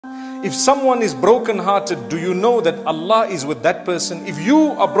If someone is broken-hearted, do you know that Allah is with that person? If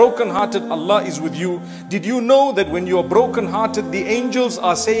you are broken-hearted, Allah is with you. Did you know that when you are broken-hearted, the angels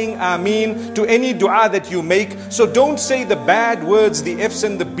are saying Ameen to any dua that you make? So don't say the bad words, the F's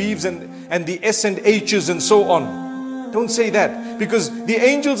and the B's and the S and H's and so on. Don't say that, because the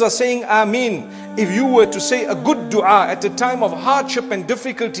angels are saying Ameen. If you were to say a good dua at a time of hardship and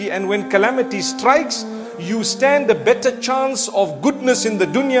difficulty, and when calamity strikes, you stand a better chance of goodness in the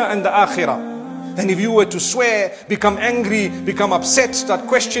dunya and the akhirah than if you were to swear, become angry, become upset, start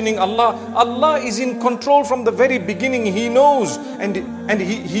questioning Allah. Allah is in control from the very beginning. He knows, and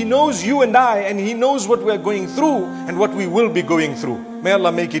He knows you and I, and He knows what we're going through and what we will be going through. May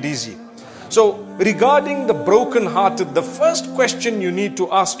Allah make it easy. So regarding the broken-hearted, the first question you need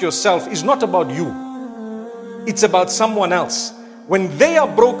to ask yourself is not about you. It's about someone else. When they are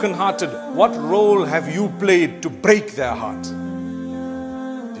broken-hearted, what role have you played to break their heart?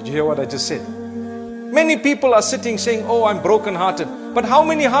 Did you hear what I just said? Many people are sitting saying, oh, I'm broken-hearted. But how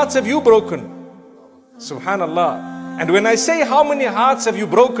many hearts have you broken? Subhanallah. And when I say how many hearts have you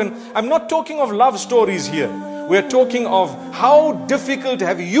broken, I'm not talking of love stories here. We're talking of how difficult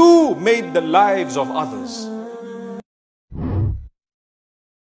have you made the lives of others.